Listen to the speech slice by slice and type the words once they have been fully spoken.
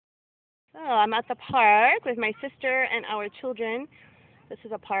Oh, I'm at the park with my sister and our children. This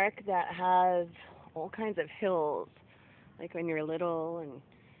is a park that has all kinds of hills, like when you're little and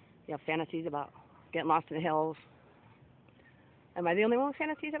you have fantasies about getting lost in the hills. Am I the only one with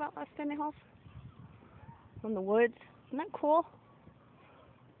fantasies about lost in the hills? In the woods? Isn't that cool?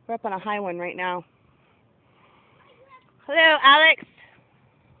 We're up on a high one right now. Hello, Alex.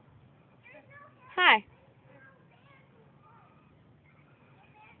 Hi.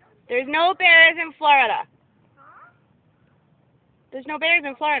 There's no bears in Florida. There's no bears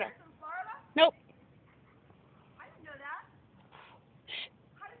in Florida. Nope.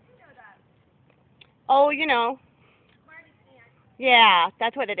 Oh, you know. Yeah,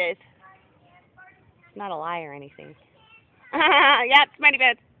 that's what it is. Not a lie or anything. Yep, Smarty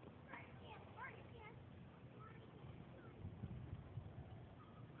Beds.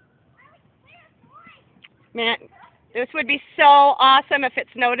 Man, this would be so awesome if it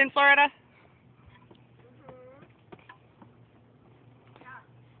snowed in Florida.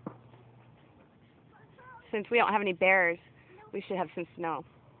 Since we don't have any bears, we should have some snow.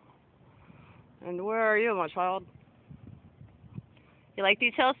 And where are you, my child? You like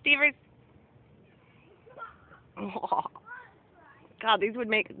these hills, Stevers? Oh, God, these would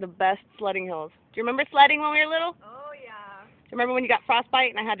make the best sledding hills. Do you remember sledding when we were little? Oh, yeah. Do you remember when you got frostbite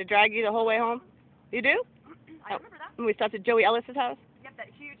and I had to drag you the whole way home? You do? I remember that. When we stopped at Joey Ellis's house? Yep, that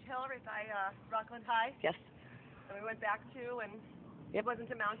huge hill right by Rockland High. Yes. And we went back to, and Yep. it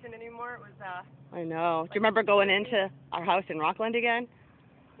wasn't a mountain anymore. It was, I know. Do you remember going into our house in Rockland again?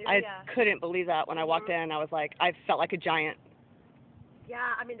 I yeah. couldn't believe that when I walked in. I was like, I felt like a giant.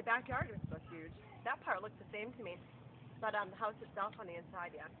 Yeah, I mean, the backyard was so huge. That part looked the same to me. But the house itself on the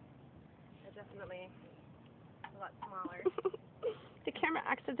inside, yeah. It definitely a lot smaller. The camera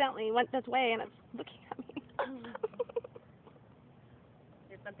accidentally went this way and it's looking at me.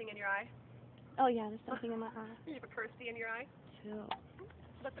 There's something in your eye? Oh yeah, there's something in my eye. You have a Kirsty in your eye? Too.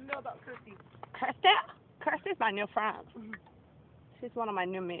 Let them know about Kirsty. Kirsty's my new friend. She's one of my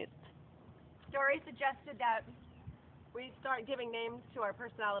new mates. Dory suggested that we start giving names to our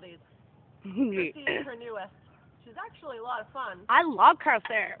personalities. Kirsty is her newest. She's actually a lot of fun. I love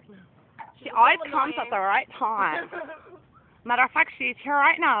Kirsty. She always comes at the right time. Matter of fact, she's here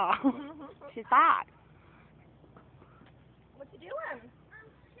right now. She's back. What you doing?